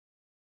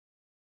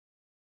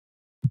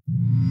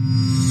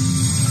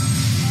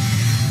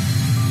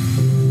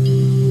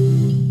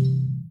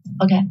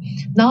Okay,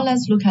 now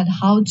let's look at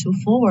how to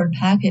forward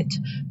packet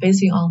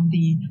based on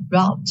the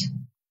route.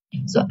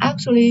 So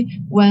actually,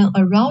 when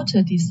a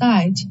router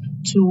decides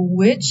to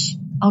which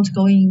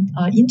outgoing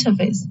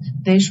interface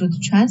they should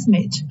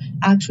transmit,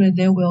 actually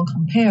they will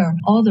compare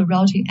all the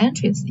routing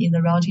entries in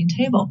the routing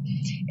table,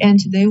 and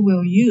they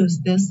will use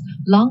this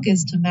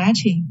longest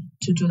matching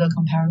to do the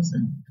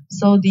comparison.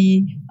 So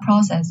the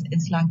process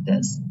is like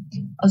this.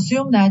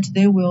 Assume that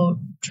they will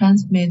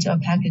transmit a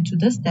packet to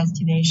this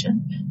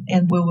destination,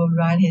 and we will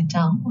write it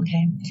down,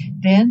 okay?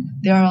 Then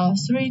there are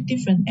 3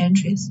 different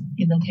entries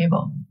in the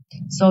table.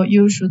 So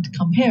you should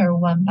compare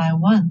one by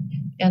one.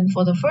 And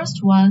for the first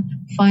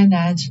one, find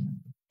that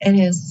it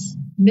is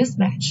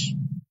mismatch,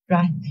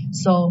 right?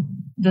 So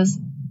this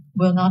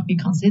will not be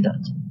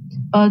considered.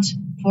 But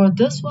for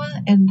this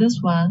one and this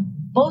one,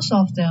 both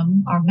of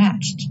them are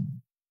matched.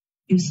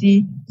 You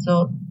see,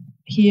 so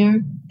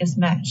here is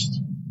matched.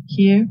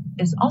 Here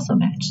is also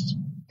matched.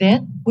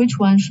 Then which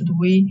one should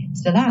we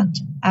select?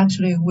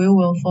 Actually, we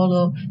will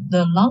follow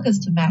the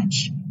longest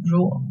match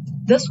rule.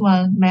 This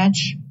one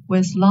match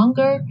with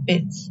longer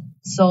bits.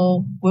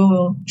 So we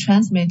will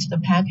transmit the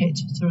packet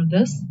through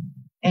this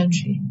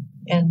entry.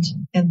 And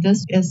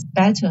this is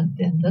better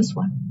than this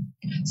one.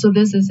 So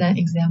this is an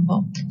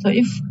example. So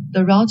if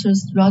the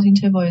router's routing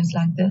table is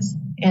like this,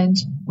 and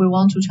we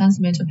want to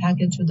transmit a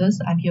packet to this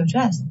IP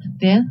address,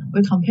 then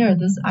we compare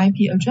this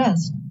IP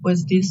address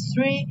with these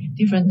 3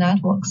 different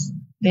networks.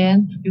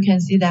 Then you can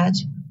see that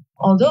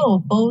although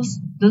both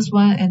this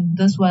one and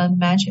this one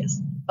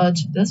matches, but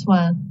this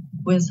one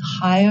with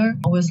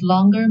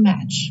longer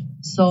match.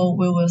 So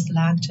we will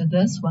select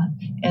this one,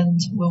 and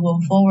we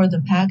will forward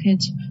the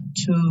packet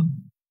to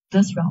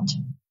this route.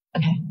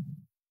 Okay.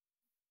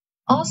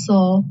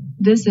 Also,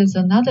 this is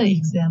another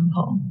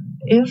example.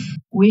 If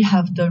we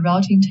have the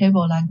routing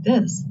table like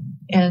this,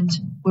 and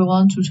we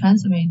want to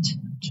transmit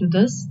to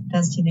this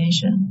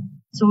destination,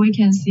 so we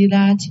can see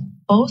that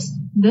both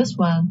this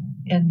one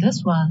and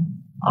this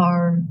one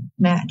are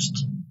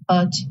matched,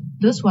 but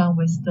this one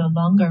with the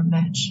longer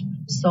match.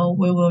 So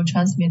we will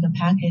transmit the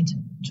packet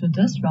to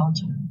this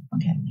router,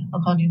 okay,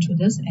 according to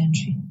this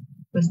entry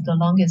with the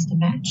longest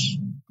match.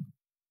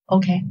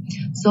 Okay,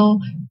 so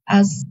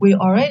as we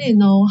already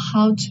know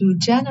how to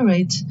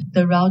generate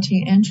the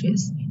routing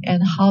entries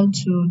and how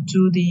to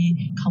do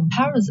the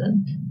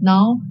comparison,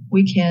 now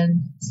we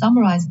can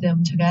summarize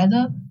them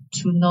together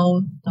to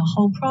know the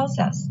whole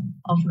process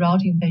of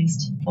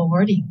routing-based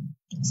forwarding.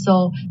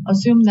 So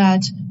assume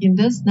that in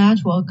this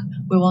network,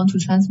 we want to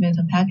transmit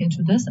a packet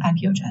to this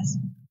IP address.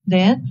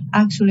 Then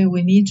actually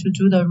we need to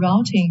do the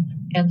routing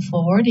and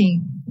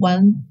forwarding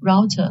one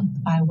router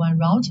by one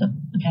router.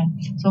 Okay,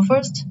 so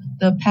first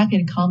the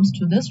packet comes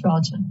to this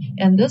router,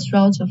 and this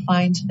router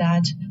finds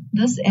that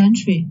this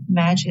entry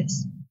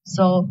matches.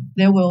 So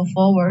they will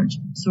forward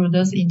through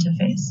this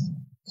interface,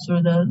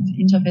 through the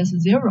interface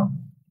 0,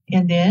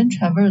 and then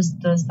traverse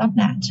the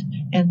subnet,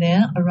 and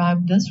then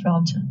arrive this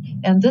router.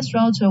 And this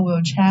router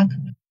will check,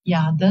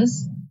 yeah,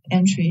 this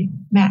entry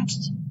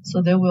matched.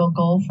 So they will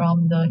go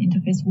from the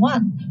interface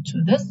 1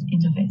 to this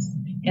interface,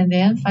 and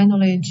then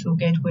finally to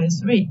gateway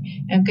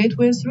 3. And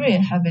gateway 3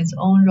 have its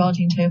own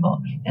routing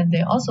table, and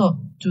they also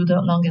do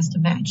the longest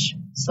match.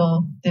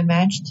 So they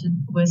matched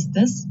with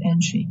this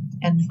entry,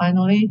 and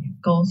finally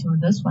go through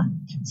this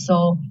one.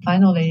 So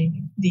finally,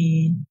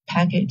 the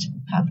packet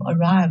have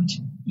arrived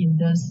in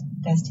this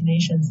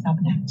destination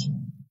subnet.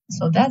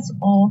 So that's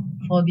all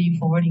for the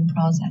forwarding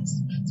process.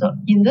 So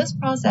in this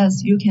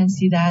process, you can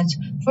see that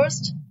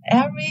first,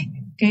 every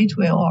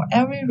gateway or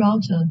every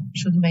router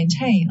should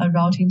maintain a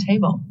routing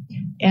table,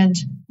 and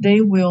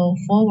they will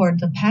forward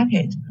the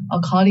packet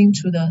according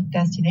to the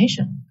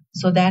destination.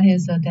 So that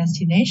is a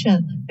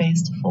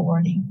destination-based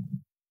forwarding.